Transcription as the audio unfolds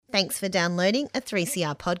Thanks for downloading a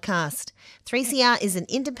 3CR podcast. 3CR is an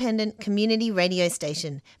independent community radio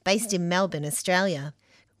station based in Melbourne, Australia.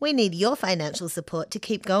 We need your financial support to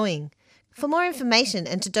keep going. For more information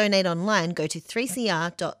and to donate online, go to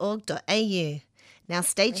 3cr.org.au. Now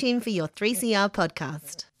stay tuned for your 3CR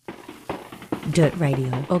podcast. Dirt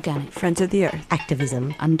Radio. Organic. Friends of the Earth.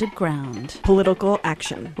 Activism. Underground. Political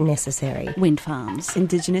action. Necessary. Wind farms.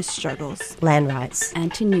 Indigenous struggles. Land rights.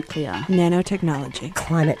 Anti-nuclear. Nanotechnology.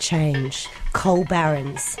 Climate change. Coal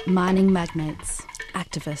barons. Mining magnates.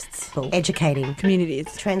 Activists. Educating.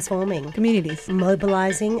 Communities. Transforming. Communities.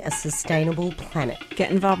 Mobilising a sustainable planet.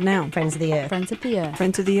 Get involved now. Friends of the Earth. Friends of the Earth.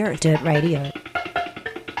 Friends of the Earth. Dirt Radio.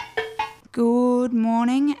 Good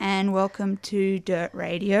morning and welcome to Dirt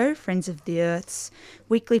Radio, Friends of the Earth's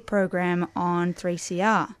weekly program on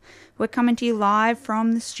 3CR. We're coming to you live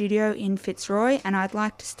from the studio in Fitzroy, and I'd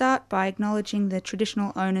like to start by acknowledging the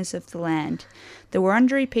traditional owners of the land, the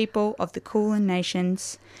Wurundjeri people of the Kulin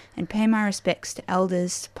Nations, and pay my respects to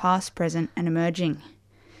elders past, present and emerging.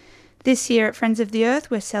 This year at Friends of the Earth,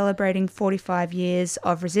 we're celebrating 45 years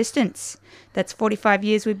of resistance. That's 45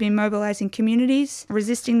 years we've been mobilising communities,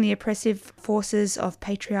 resisting the oppressive forces of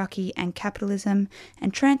patriarchy and capitalism,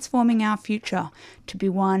 and transforming our future to be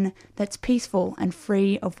one that's peaceful and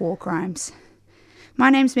free of war crimes. My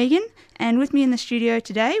name's Megan, and with me in the studio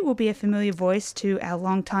today will be a familiar voice to our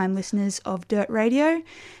long-time listeners of Dirt Radio,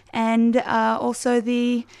 and also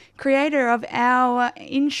the creator of our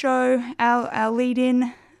in-show, our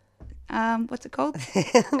lead-in, what's it called?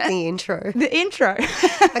 The intro. The intro.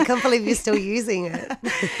 I can't believe you're still using it.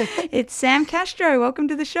 It's Sam Castro. Welcome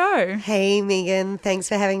to the show. Hey, Megan. Thanks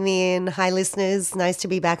for having me in. Hi, listeners. Nice to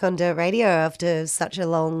be back on Dirt Radio after such a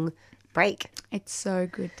long break. It's so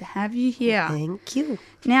good to have you here. Thank you.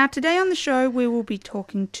 Now, today on the show, we will be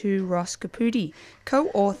talking to Ross Caputi,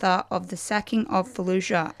 co-author of The Sacking of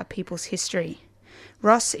Fallujah, A People's History.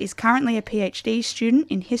 Ross is currently a PhD student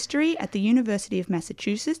in history at the University of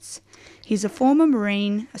Massachusetts. He's a former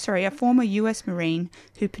US Marine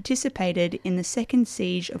who participated in the second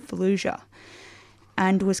siege of Fallujah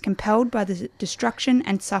and was compelled by the destruction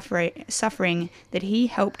and suffering that he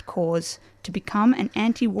helped cause to become an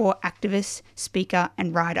anti-war activist, speaker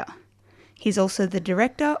and writer. He's also the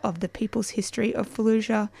director of the People's History of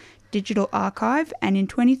Fallujah Digital Archive, and in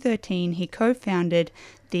 2013 he co-founded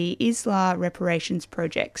the Isla Reparations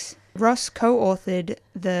Projects. Ross co-authored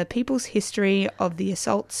The People's History of the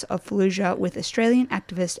Assaults of Fallujah with Australian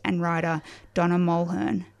activist and writer Donna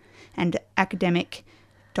Mulhern and academic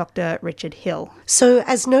Dr. Richard Hill. So,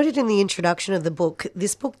 as noted in the introduction of the book,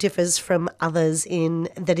 this book differs from others in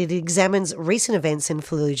that it examines recent events in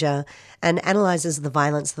Fallujah and analyses the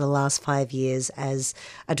violence of the last 5 years as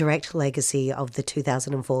a direct legacy of the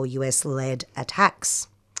 2004 US-led attacks.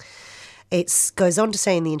 It goes on to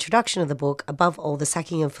say in the introduction of the book, above all, the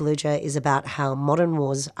sacking of Fallujah is about how modern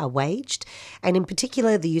wars are waged, and in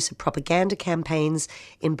particular the use of propaganda campaigns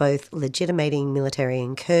in both legitimating military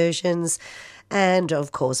incursions and,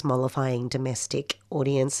 of course, mollifying domestic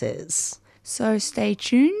audiences. So stay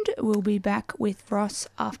tuned. We'll be back with Ross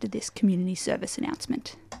after this community service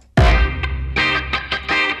announcement.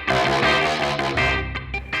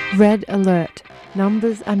 Red alert.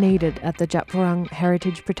 Numbers are needed at the Djab Wurrung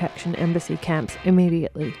Heritage Protection Embassy camps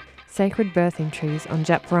immediately. Sacred birthing trees on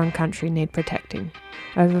Djab Wurrung country need protecting.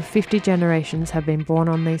 Over 50 generations have been born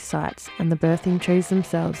on these sites, and the birthing trees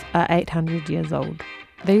themselves are 800 years old.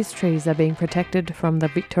 These trees are being protected from the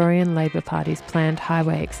Victorian Labor Party's planned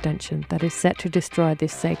highway extension that is set to destroy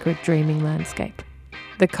this sacred dreaming landscape.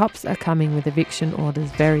 The cops are coming with eviction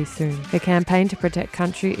orders very soon. The campaign to protect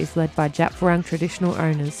country is led by Djab Wurrung traditional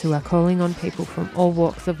owners who are calling on people from all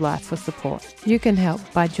walks of life for support. You can help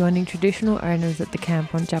by joining traditional owners at the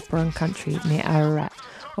camp on Djab Wurrung country near Ararat,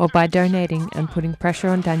 or by donating and putting pressure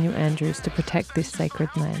on Daniel Andrews to protect this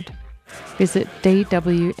sacred land. Visit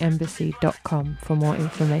dwembassy.com for more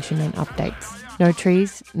information and updates. No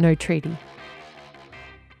trees, no treaty.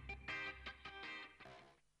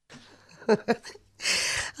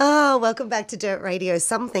 Welcome back to Dirt Radio.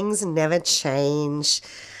 Some things never change.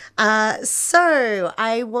 So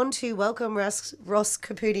I want to welcome Ross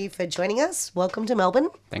Caputi for joining us. Welcome to Melbourne.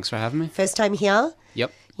 Thanks for having me. First time here.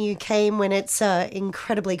 Yep. You came when it's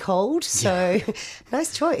incredibly cold, so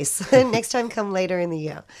nice choice. Next time, come later in the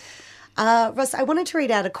year. Ross, I wanted to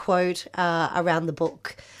read out a quote around the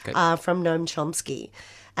book from Noam Chomsky.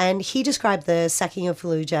 And he described the sacking of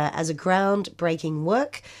Fallujah as a groundbreaking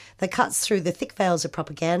work that cuts through the thick veils of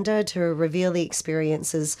propaganda to reveal the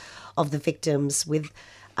experiences of the victims with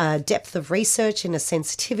a depth of research and a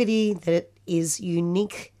sensitivity that is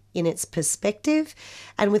unique in its perspective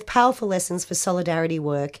and with powerful lessons for solidarity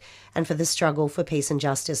work and for the struggle for peace and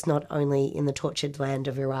justice, not only in the tortured land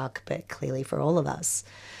of Iraq, but clearly for all of us.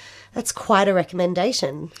 That's quite a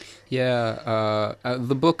recommendation. Yeah,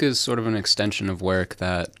 the book is sort of an extension of work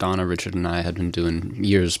that Donna, Richard, and I had been doing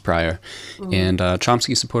years prior. And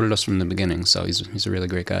Chomsky supported us from the beginning, so he's a really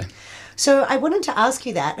great guy. So I wanted to ask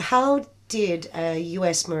you that. How did a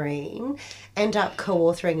US Marine end up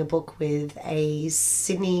co-authoring a book with a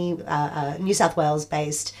Sydney, New South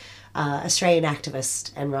Wales-based Australian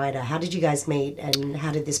activist and writer? How did you guys meet, and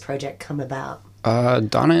how did this project come about?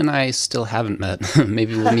 Donna and I still haven't met.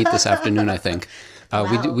 Maybe we'll meet this afternoon, I think.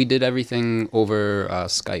 Wow. We did everything over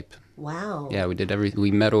Skype. Wow. Yeah,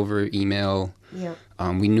 we met over email. Yeah.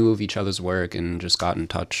 We knew of each other's work and just got in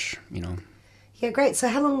touch, you know. Yeah, great. So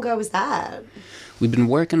how long ago was that? We've been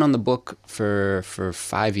working on the book for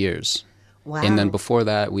 5 years. Wow. And then before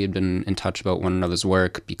that, we had been in touch about one another's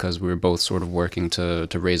work because we were both sort of working to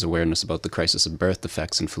raise awareness about the crisis of birth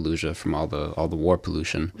defects in Fallujah from all the war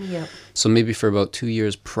pollution. Yep. So maybe for about 2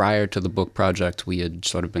 years prior to the book project, we had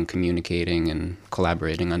sort of been communicating and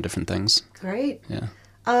collaborating on different things. Great. Yeah.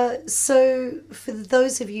 So for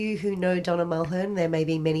those of you who know Donna Mulhern, there may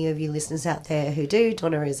be many of you listeners out there who do.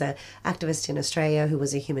 Donna is an activist in Australia who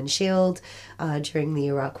was a human shield during the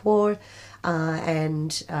Iraq War.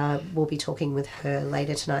 And we'll be talking with her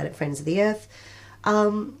later tonight at Friends of the Earth.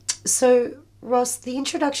 So, Ross, the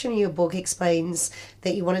introduction of your book explains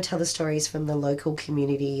that you want to tell the stories from the local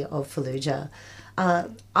community of Fallujah.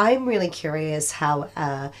 I'm really curious how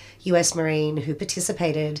a US Marine who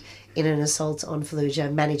participated in an assault on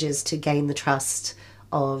Fallujah manages to gain the trust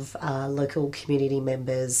of local community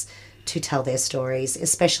members to tell their stories,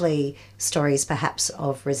 especially stories perhaps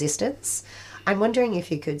of resistance. I'm wondering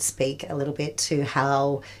if you could speak a little bit to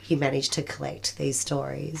how you managed to collect these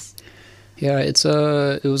stories. Yeah, it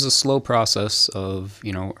was a slow process of,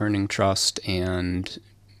 you know, earning trust and,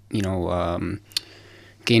 you know,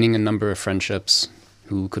 gaining a number of friendships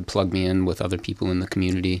who could plug me in with other people in the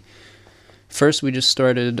community. First, we just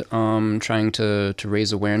started trying to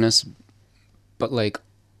raise awareness, but like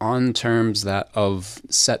on terms that of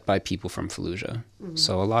set by people from Fallujah. Mm-hmm.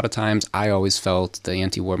 So a lot of times I always felt the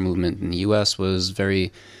anti-war movement in the U.S. was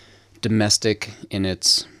very domestic in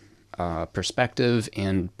its perspective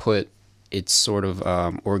and put its sort of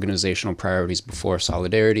organizational priorities before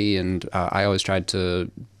solidarity. And I always tried to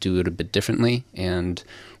do it a bit differently and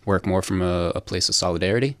work more from a place of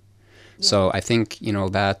solidarity. Yeah. So I think, you know,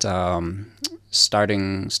 that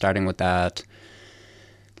starting with that,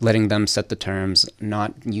 letting them set the terms,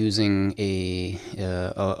 not using a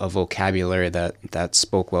vocabulary that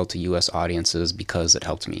spoke well to U.S. audiences because it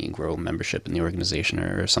helped me grow membership in the organization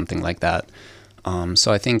or something like that.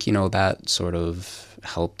 So I think, you know, that sort of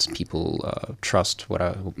helped people trust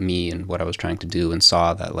me and what I was trying to do, and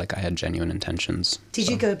saw that like I had genuine intentions. Did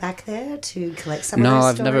you go back there to collect some of No, those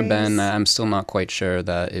I've stories? never been. I'm still not quite sure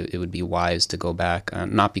that it would be wise to go back.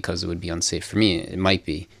 Not because it would be unsafe for me. It might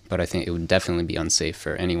be, but I think it would definitely be unsafe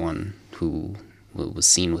for anyone who was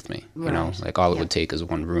seen with me. You know, like all it would take is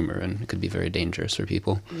one rumor, and it could be very dangerous for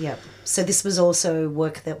people. Yep. So this was also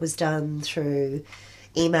work that was done through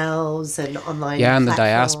emails and online and the platforms.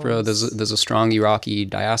 diaspora, there's a strong Iraqi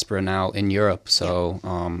diaspora now in Europe. So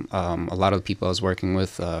a lot of the people I was working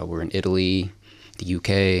with were in Italy, the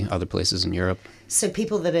UK, other places in Europe. So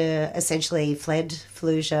people that are essentially fled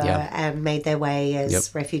Fallujah and made their way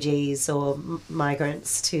as refugees or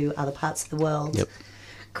migrants to other parts of the world. Yep.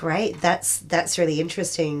 Great. That's really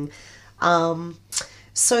interesting.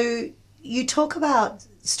 So you talk about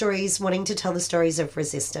stories, wanting to tell the stories of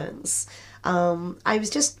resistance. I was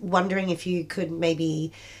just wondering if you could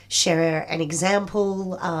maybe share an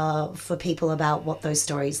example for people about what those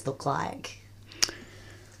stories look like.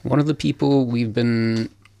 One of the people we've been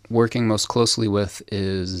working most closely with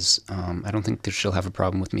is, I don't think that she'll have a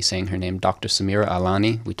problem with me saying her name, Dr. Samira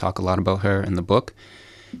Alani. We talk a lot about her in the book.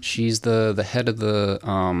 She's the head of the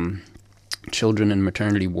children and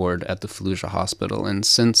maternity ward at the Fallujah Hospital. And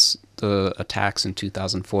since the attacks in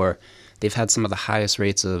 2004, they've had some of the highest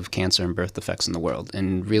rates of cancer and birth defects in the world.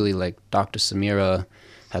 And really, like, Dr. Samira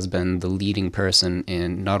has been the leading person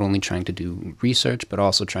in not only trying to do research, but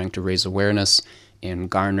also trying to raise awareness and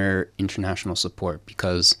garner international support,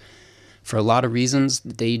 because for a lot of reasons,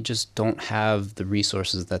 they just don't have the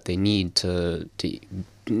resources that they need to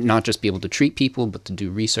not just be able to treat people, but to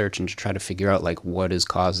do research and to try to figure out, like, what is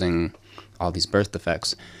causing all these birth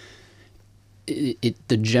defects.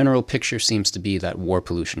 The general picture seems to be that war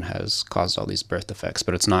pollution has caused all these birth defects,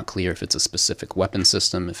 but it's not clear if it's a specific weapon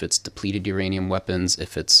system, if it's depleted uranium weapons,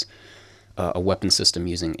 if it's a weapon system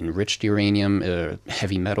using enriched uranium,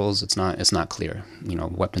 heavy metals. It's not clear.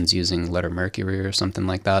 Weapons using lead or mercury or something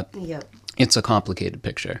like that. Yep. It's a complicated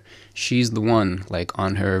picture. She's the one, like,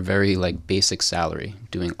 on her very, like, basic salary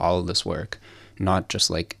doing all of this work, not just,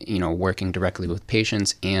 like, working directly with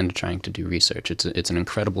patients and trying to do research. It's an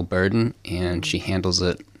incredible burden, and she handles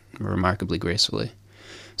it remarkably gracefully.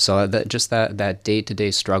 So that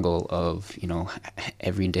day-to-day struggle of,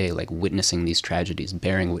 every day, like, witnessing these tragedies,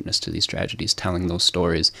 bearing witness to these tragedies, telling those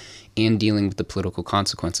stories, and dealing with the political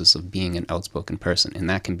consequences of being an outspoken person. And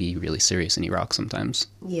that can be really serious in Iraq sometimes.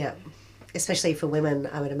 Yeah. Especially for women,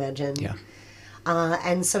 I would imagine. Yeah.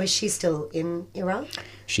 And so is she still in Iraq?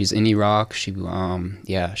 She's in Iraq. She's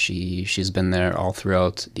been there all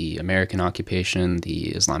throughout the American occupation,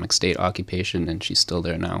 the Islamic State occupation, and she's still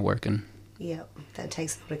there now working. Yeah, that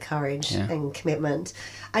takes a lot of courage and commitment.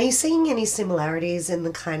 Are you seeing any similarities in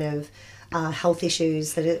the kind of health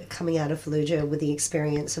issues that are coming out of Fallujah with the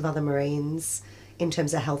experience of other Marines in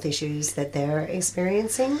terms of health issues that they're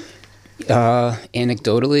experiencing?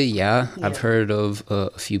 Anecdotally, yeah. I've heard of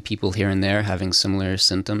a few people here and there having similar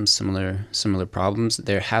symptoms, similar problems.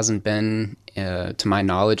 There hasn't been, to my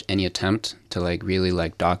knowledge, any attempt to really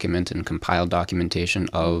document and compile documentation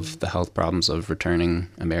of the health problems of returning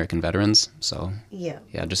American veterans. So yeah,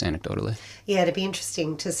 just anecdotally. Yeah, it'd be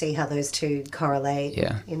interesting to see how those two correlate.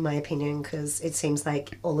 Yeah. In my opinion, because it seems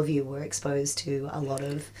like all of you were exposed to a lot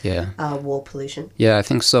of war pollution. Yeah, I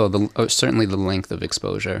think so. Certainly the length of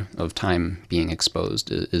exposure, of time being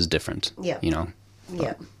exposed, is different. Yeah.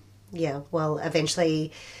 But. Yeah. Well,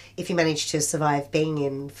 eventually, if you manage to survive being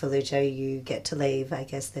in Fallujah, you get to leave. I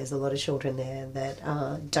guess there's a lot of children there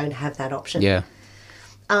that don't have that option. Yeah.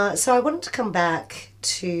 So I wanted to come back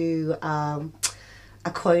to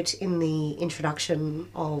a quote in the introduction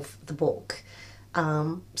of the book,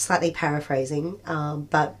 slightly paraphrasing,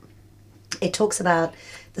 but it talks about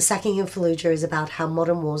the sacking of Fallujah is about how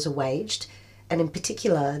modern wars are waged, and in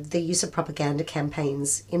particular the use of propaganda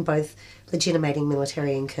campaigns in both legitimating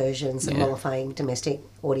military incursions and mollifying domestic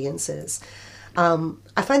audiences.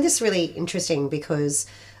 I find this really interesting because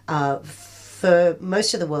for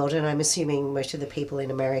most of the world, and I'm assuming most of the people in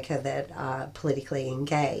America that are politically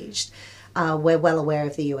engaged, we're well aware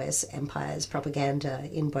of the US empire's propaganda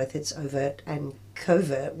in both its overt and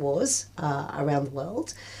covert wars around the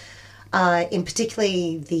world. In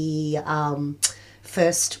particularly the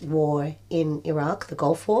first war in Iraq, the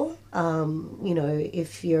Gulf War.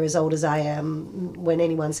 If you're as old as I am, when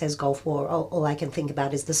anyone says Gulf War, all I can think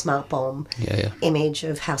about is the smart bomb image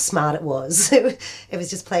of how smart it was. It was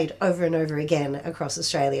just played over and over again across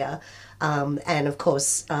Australia. And of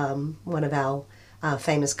course, one of our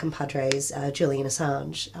famous compadres, Julian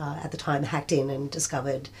Assange, at the time hacked in and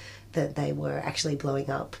discovered that they were actually blowing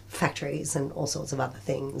up factories and all sorts of other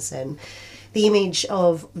things. And the image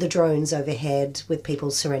of the drones overhead with people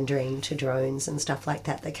surrendering to drones and stuff like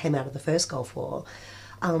that came out of the first Gulf War.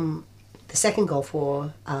 The second Gulf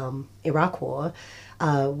War, Iraq War,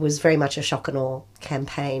 was very much a shock and awe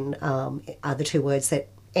campaign, are the two words that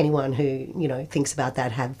anyone who, thinks about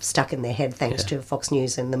that have stuck in their head thanks to Fox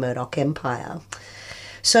News and the Murdoch empire.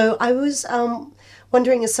 So I was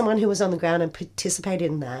wondering, as someone who was on the ground and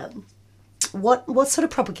participated in that, what sort of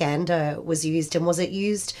propaganda was used, and was it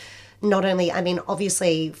used not only,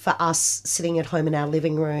 obviously for us sitting at home in our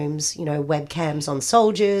living rooms, webcams on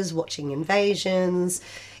soldiers, watching invasions,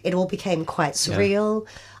 it all became quite surreal.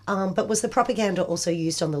 But was the propaganda also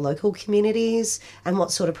used on the local communities, and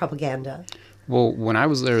what sort of propaganda? Well, when I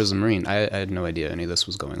was there as a Marine, I had no idea any of this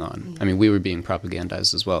was going on. We were being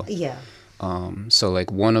propagandized as well. Yeah. So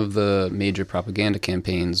one of the major propaganda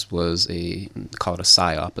campaigns was called a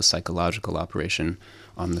PSYOP, a psychological operation,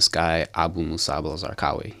 on this guy, Abu Musab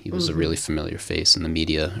al-Zarqawi. He was a really familiar face in the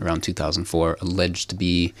media around 2004, alleged to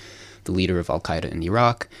be the leader of Al-Qaeda in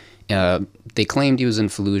Iraq. They claimed he was in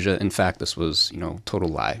Fallujah. In fact, this was, total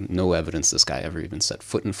lie. No evidence this guy ever even set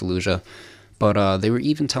foot in Fallujah. But they were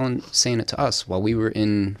even saying it to us while we were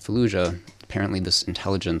in Fallujah. Apparently this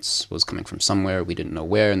intelligence was coming from somewhere. We didn't know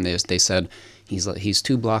where. And they said, he's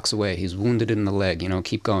 2 blocks away. He's wounded in the leg.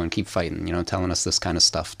 Keep going, keep fighting, telling us this kind of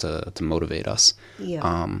stuff to motivate us.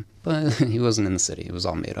 Yeah. But he wasn't in the city. It was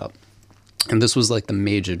all made up. And this was the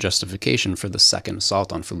major justification for the second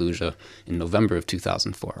assault on Fallujah in November of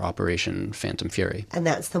 2004, Operation Phantom Fury. And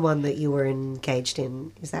that's the one that you were engaged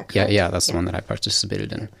in, is that correct? Yeah, that's the one that I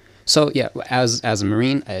participated in. So, as a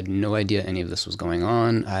Marine, I had no idea any of this was going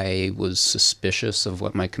on. I was suspicious of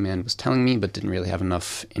what my command was telling me, but didn't really have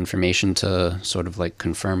enough information to sort of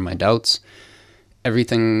confirm my doubts.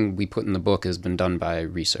 Everything we put in the book has been done by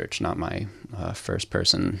research, not my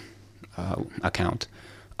first-person account.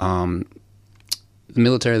 the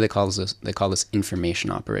military, they call this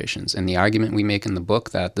information operations. And the argument we make in the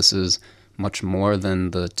book that this is much more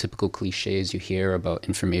than the typical cliches you hear about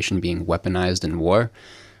information being weaponized in war.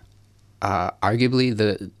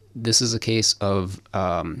 Arguably, this is a case of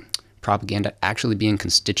propaganda actually being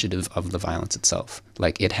constitutive of the violence itself.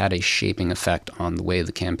 Like, it had a shaping effect on the way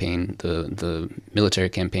the campaign, the military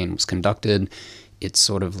campaign was conducted. It's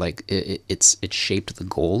sort of like it shaped the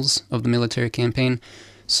goals of the military campaign.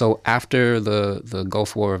 So after the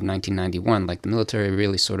Gulf War of 1991, like, the military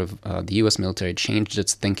really sort of, the U.S. military changed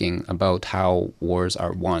its thinking about how wars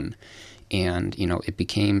are won. And, you know,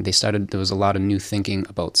 there was a lot of new thinking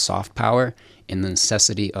about soft power and the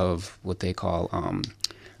necessity of what they call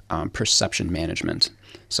perception management.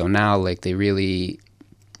 So now, like, they really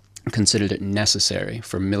considered it necessary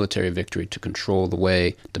for military victory to control the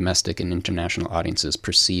way domestic and international audiences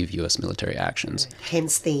perceive U.S. military actions.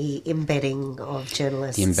 Hence the embedding of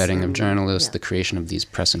journalists. The creation of these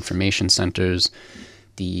press information centers,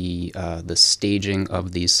 the staging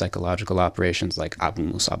of these psychological operations like Abu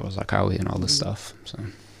Musab al-Zarqawi and all this stuff. So.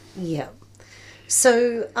 Yeah.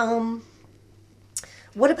 So,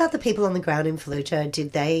 what about the people on the ground in Fallujah?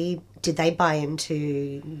 Did they buy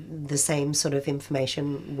into the same sort of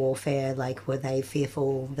information warfare? Like, were they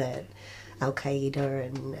fearful that Al-Qaeda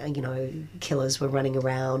and, you know, killers were running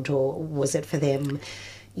around, or was it for them,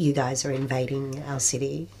 you guys are invading our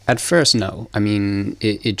city? At first, no. I mean,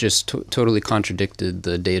 it just totally contradicted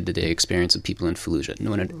the day-to-day experience of people in Fallujah. No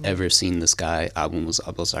one had ever seen this guy, Abu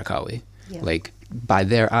Musab al-Zarqawi. Yeah. Like, by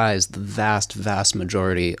their eyes, the vast, vast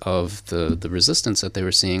majority of the resistance that they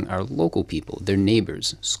were seeing are local people, their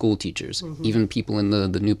neighbors, school teachers, even people in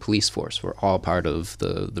the new police force were all part of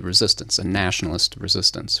the resistance, a nationalist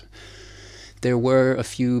resistance. There were a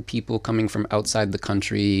few people coming from outside the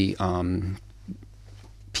country,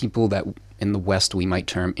 people that in the West we might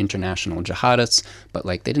term international jihadists, but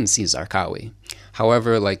like they didn't see Zarqawi.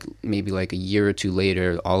 However, like maybe like a year or two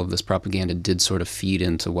later, all of this propaganda did sort of feed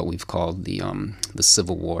into what we've called the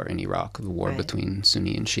civil war in Iraq, the war between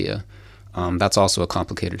Sunni and Shia. That's also a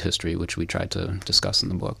complicated history, which we tried to discuss in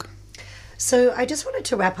the book. So I just wanted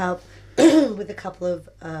to wrap up with a couple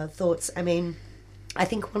of thoughts. I mean, I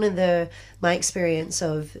think one of my experience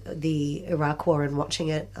of the Iraq War and watching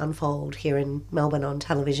it unfold here in Melbourne on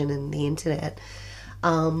television and the internet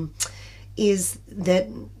is that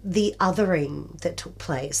the othering that took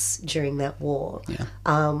place during that war,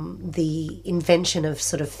 the invention of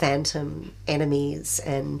sort of phantom enemies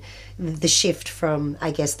and the shift from,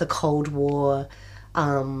 I guess, the Cold War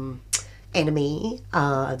enemy,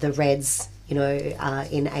 the Reds, you know,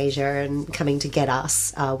 in Asia and coming to get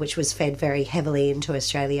us, which was fed very heavily into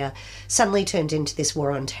Australia, suddenly turned into this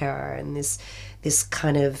war on terror and this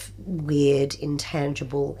kind of weird,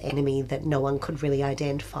 intangible enemy that no one could really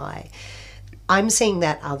identify. I'm seeing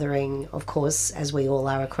that othering, of course, as we all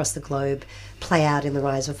are across the globe, play out in the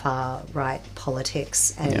rise of far-right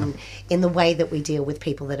politics and in the way that we deal with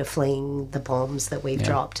people that are fleeing the bombs that we've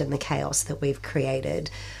dropped and the chaos that we've created,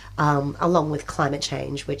 along with climate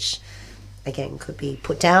change, which, again, could be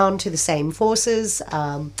put down to the same forces.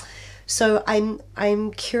 So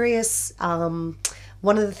I'm curious.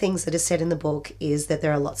 One of the things that is said in the book is that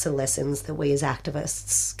there are lots of lessons that we as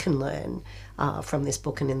activists can learn from this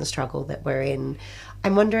book and in the struggle that we're in.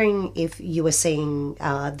 I'm wondering if you are seeing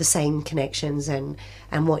the same connections and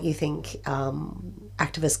what you think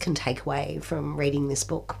activists can take away from reading this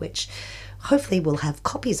book, which hopefully we'll have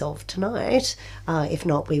copies of tonight. If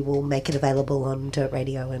not, we will make it available on Dirt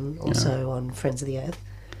Radio and also on Friends of the Earth.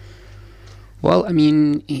 Well, I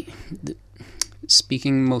mean,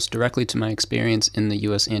 speaking most directly to my experience in the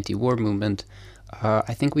U.S. anti-war movement,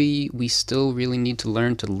 I think we still really need to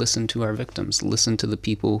learn to listen to our victims, listen to the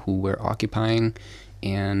people who we're occupying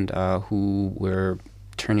and who we're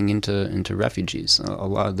turning into refugees.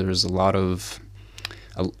 There's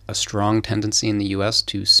a strong tendency in the U.S.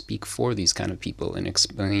 to speak for these kind of people and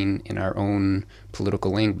explain in our own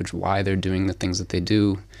political language why they're doing the things that they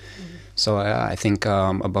do. So I think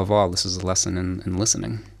above all, this is a lesson in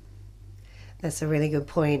listening. That's a really good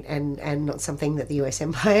point, and not something that the US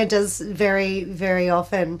empire does very, very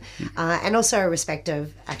often, and also a respect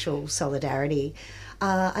of actual solidarity.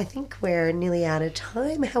 I think we're nearly out of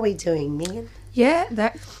time. How are we doing, Megan? Yeah,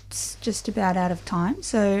 that's just about out of time.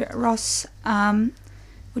 So, Ross,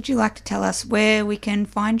 would you like to tell us where we can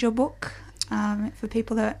find your book for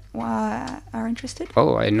people that are interested?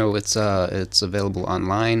 Oh, I know it's available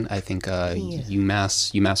online. I think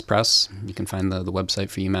UMass Press. You can find the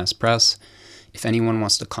website for UMass Press. If anyone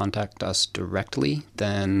wants to contact us directly,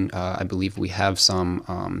 then I believe we have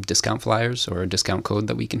some discount flyers or a discount code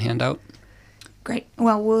that we can hand out. Great.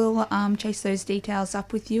 Well, we'll chase those details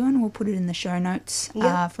up with you and we'll put it in the show notes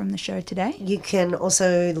from the show today. You can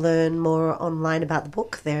also learn more online about the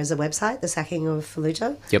book. There is a website, The Sacking of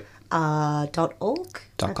Fallujah. Yep. .org,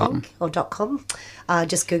 .com. or .com.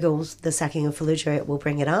 Just Google The Sacking of Fallujah, it will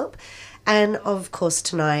bring it up. And, of course,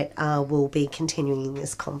 tonight we'll be continuing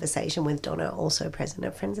this conversation with Donna, also present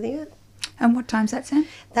at Friends of the Earth. And what time's that, Sam?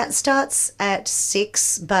 That starts at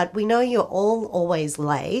 6, but we know you're all always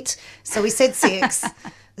late, so we said 6.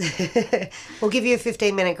 We'll give you a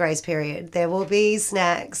 15-minute grace period. There will be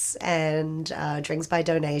snacks and drinks by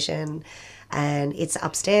donation, and it's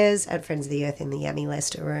upstairs at Friends of the Earth in the Yummy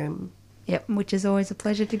Lester room. Yep, which is always a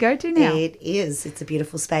pleasure to go to now. It is. It's a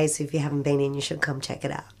beautiful space. If you haven't been in, you should come check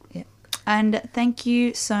it out. Yep. And thank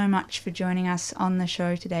you so much for joining us on the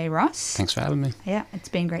show today, Ross. Thanks for having me. Yeah, it's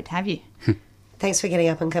been great to have you. Thanks for getting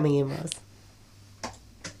up and coming in, Ross.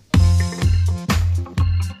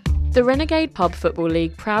 The Renegade Pub Football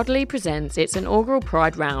League proudly presents its inaugural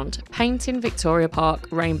Pride Round, Painting Victoria Park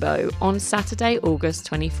Rainbow, on Saturday, August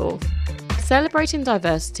 24th. Celebrating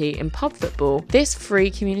diversity in pub football, this free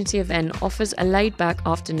community event offers a laid-back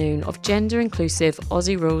afternoon of gender-inclusive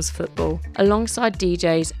Aussie rules football, alongside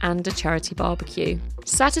DJs and a charity barbecue.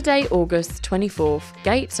 Saturday, August 24th,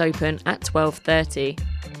 gates open at 12:30.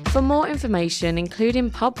 For more information, including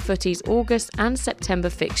Pub Footy's August and September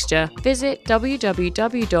fixture, visit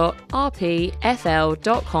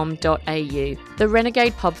www.rpfl.com.au. The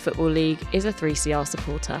Renegade Pub Football League is a 3CR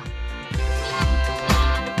supporter.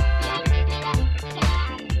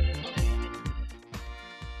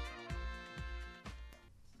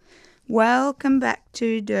 Welcome back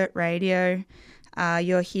to Dirt Radio.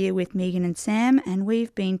 You're here with Megan and Sam, and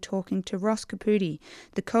we've been talking to Ross Caputi,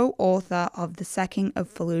 the co-author of The Sacking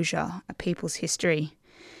of Fallujah, A People's History.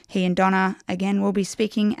 He and Donna, again, will be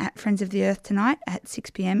speaking at Friends of the Earth tonight at 6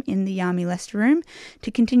 p.m. in the Yami Lester room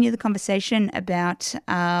to continue the conversation about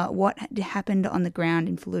what happened on the ground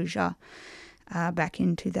in Fallujah back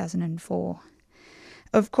in 2004.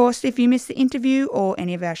 Of course, if you missed the interview or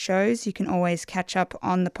any of our shows, you can always catch up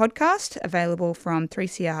on the podcast, available from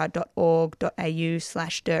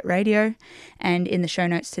 3cr.org.au/dirtradio. And in the show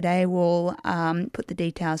notes today, we'll put the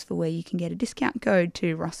details for where you can get a discount code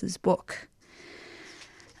to Ross's book.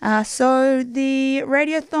 So the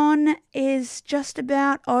Radiothon is just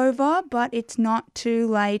about over, but it's not too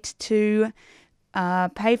late to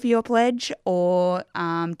pay for your pledge or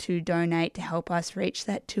to donate to help us reach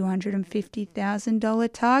that $250,000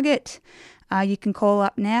 target. You can call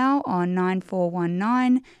up now on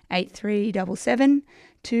 9419-8377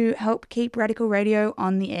 to help keep Radical Radio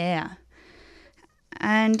on the air.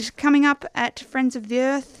 And coming up at Friends of the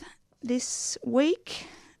Earth this week,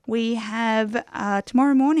 we have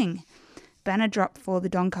tomorrow morning, banner drop for the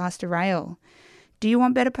Doncaster Rail. Do you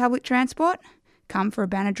want better public transport? Come for a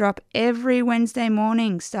banner drop every Wednesday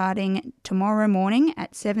morning, starting tomorrow morning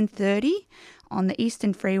at 7:30 on the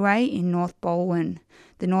Eastern Freeway in North Balwyn.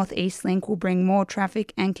 The North East Link will bring more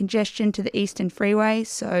traffic and congestion to the Eastern Freeway,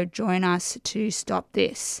 so join us to stop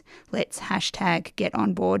this. Let's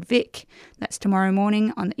 #GetOnBoardVic. That's tomorrow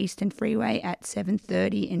morning on the Eastern Freeway at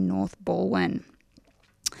 7:30 in North Balwyn.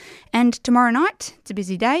 And tomorrow night, it's a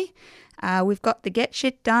busy day, we've got the Get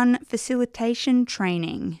Shit Done facilitation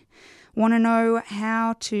training. Want to know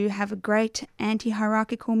how to have a great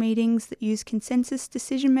anti-hierarchical meetings that use consensus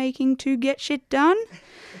decision-making to get shit done?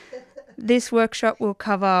 This workshop will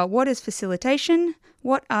cover what is facilitation,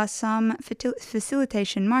 what are some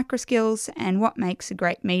facilitation microskills, and what makes a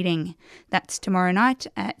great meeting. That's tomorrow night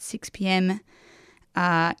at 6 p.m.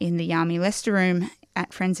 In the Yami Lester room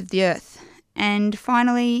at Friends of the Earth. And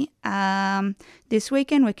finally, this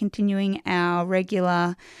weekend we're continuing our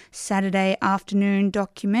regular Saturday afternoon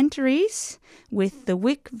documentaries with the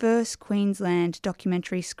Wick vs Queensland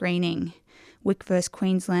documentary screening. Wick vs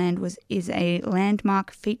Queensland is a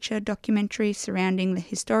landmark feature documentary surrounding the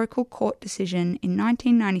historical court decision in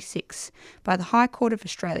 1996 by the High Court of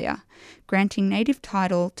Australia, granting native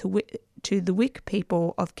title to the Wick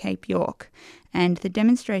people of Cape York, and the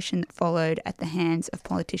demonstration that followed at the hands of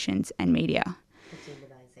politicians and media.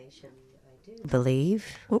 Believe.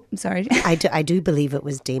 Oh, sorry. I do believe it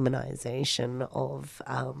was demonisation of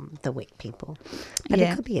the Wick people. But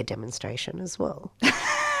Yeah. it could be a demonstration as well.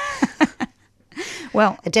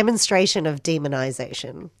 Well, A demonstration of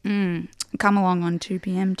demonisation. come along on 2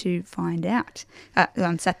 p.m. to find out.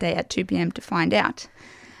 On Saturday at 2 p.m. to find out.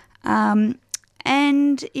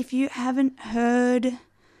 And if you haven't heard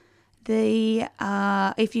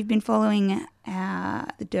If you've been following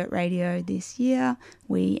the Dirt Radio this year,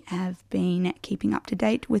 we have been keeping up to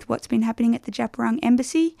date with what's been happening at the Djab Wurrung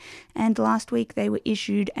Embassy, and last week they were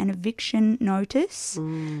issued an eviction notice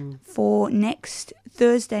for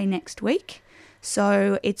Thursday next week.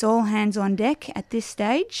 So it's all hands on deck at this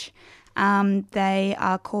stage. They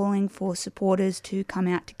are calling for supporters to come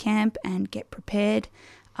out to camp and get prepared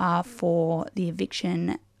for the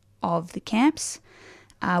eviction of the camps,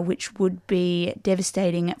 which would be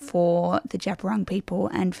devastating for the Djab Wurrung people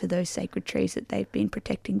and for those sacred trees that they've been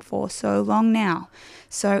protecting for so long now.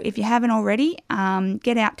 So if you haven't already,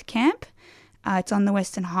 get out to camp. It's on the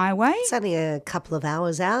Western Highway. It's only a couple of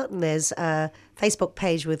hours out, and there's a Facebook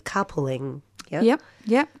page with carpooling. Yep.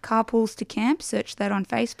 Carpools to camp. Search that on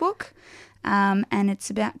Facebook. And it's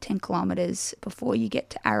about 10 kilometres before you get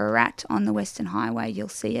to Ararat on the Western Highway. You'll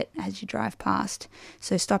see it as you drive past.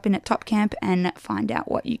 So stop in at Top Camp and find out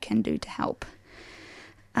what you can do to help.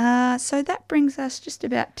 So that brings us just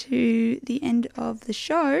about to the end of the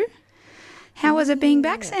show. How was it being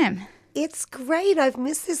back, Sam? It's great. I've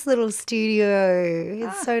missed this little studio.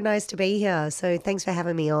 It's so nice to be here. So thanks for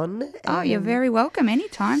having me on. Oh, you're very welcome.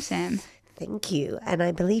 Anytime, Sam. Thank you. And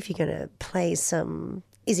I believe you're going to play some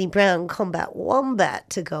Izzy Brown Combat Wombat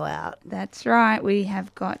to go out. That's right. We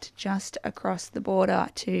have got Just Across the Border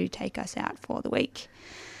to take us out for the week.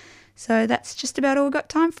 So that's just about all we've got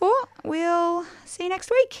time for. We'll see you next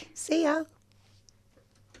week. See ya.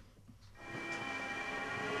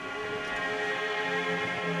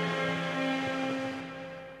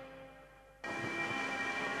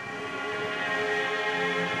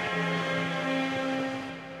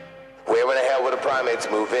 Where in the hell were the primates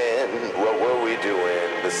moving? What were we doing?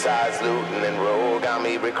 Besides looting and rogue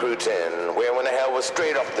army recruiting. Where in the hell was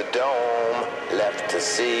straight off the dome? Left to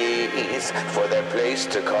seize for their place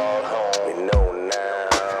to call home. We know now.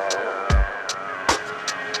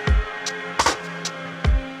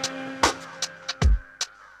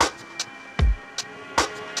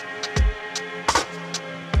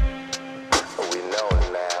 We know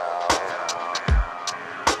now.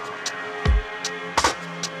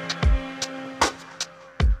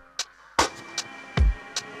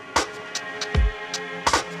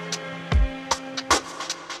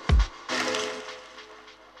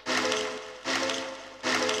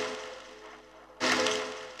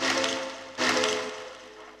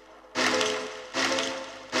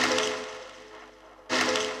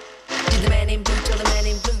 Did the man in blue tell the man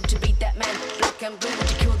in blue to beat that man? Black and blue, would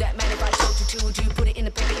you kill that man if I told you to? Would you put it in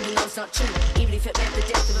the paper even though it's not true? Even if it meant the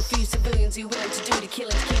death of a few civilians who willing to do the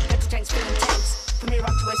killing to keep petrol tanks filling tanks. From Iraq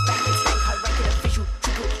to West Bank, it's bank high-ranking official.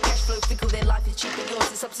 Trickle, cash flow fickle, their life is cheap but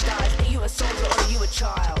yours is subsidized. Are you a soldier or are you a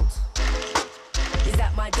child? Is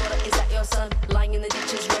that my daughter? Is that your son? Lying in the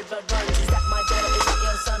ditches, red blood runs. Is that my daughter? Is that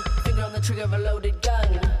your son? Finger on the trigger of a loaded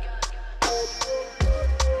gun.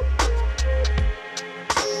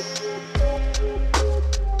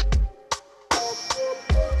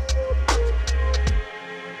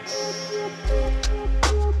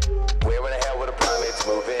 Where in the hell were the primates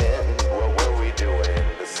moving? What were we doing?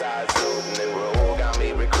 Besides looting and rogue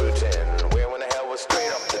army recruiting. Where in the hell was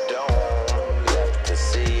straight off the dome? Left to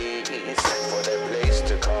seize for their place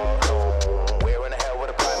to call home. Where in the hell were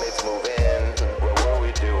the primates moving? What were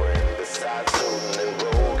we doing? Besides looting and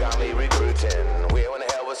rogue army recruiting. Where in the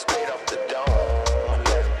hell was straight off the dome?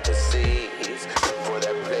 Left to seize for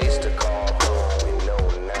their place to call home. We know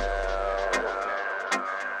now.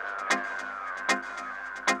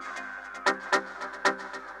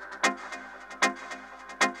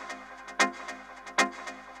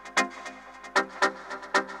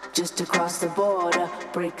 Just across the border,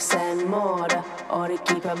 bricks and mortar. Ought to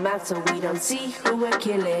keep a map so we don't see who we're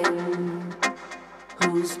killing.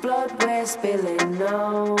 Whose blood we're spilling,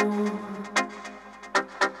 no.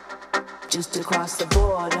 Just across the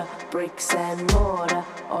border, bricks and mortar.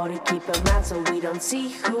 Ought to keep a map so we don't see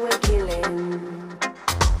who we're killing.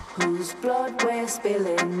 Whose blood we're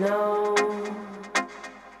spilling, no.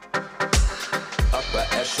 Upper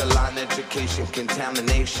echelon education,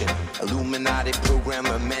 contamination. Illuminati program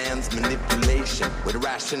of man's manipulation. With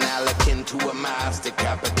rationale akin to a mass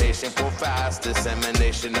decapitation. For fast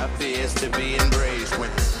dissemination of fears to be embraced. When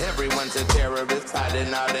everyone's a terrorist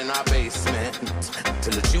hiding out in our basement.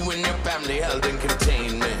 Till it's you and your family held in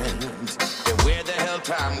containment. Then where the hell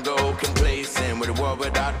time go complacent. With a war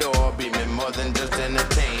without door beaming more than just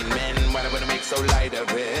entertainment. Why do we make so light of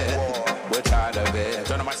it? We're tired of it.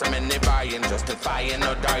 Don't know why so many buying, justifying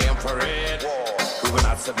or dying for it. We will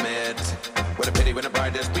not submit. What a pity when the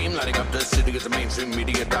brightest beam lighting up the city is the mainstream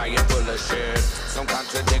media diet full of shit. Some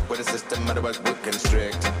contradict with the system, otherwise we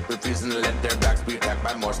constrict. Refusing to let their backs be attacked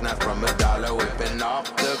by more snaps from a dollar. Whipping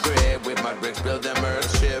off the grid with mud bricks, building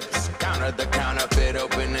earth ships. Counter the counterfeit,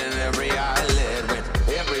 opening every eyelid. When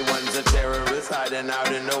everyone's a terrorist hiding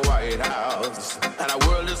out in the White House. And our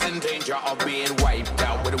world is in danger of being wiped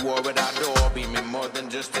out with a war without door. Beaming more than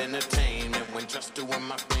just entertainment. When just doing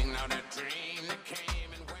my thing, now that dream.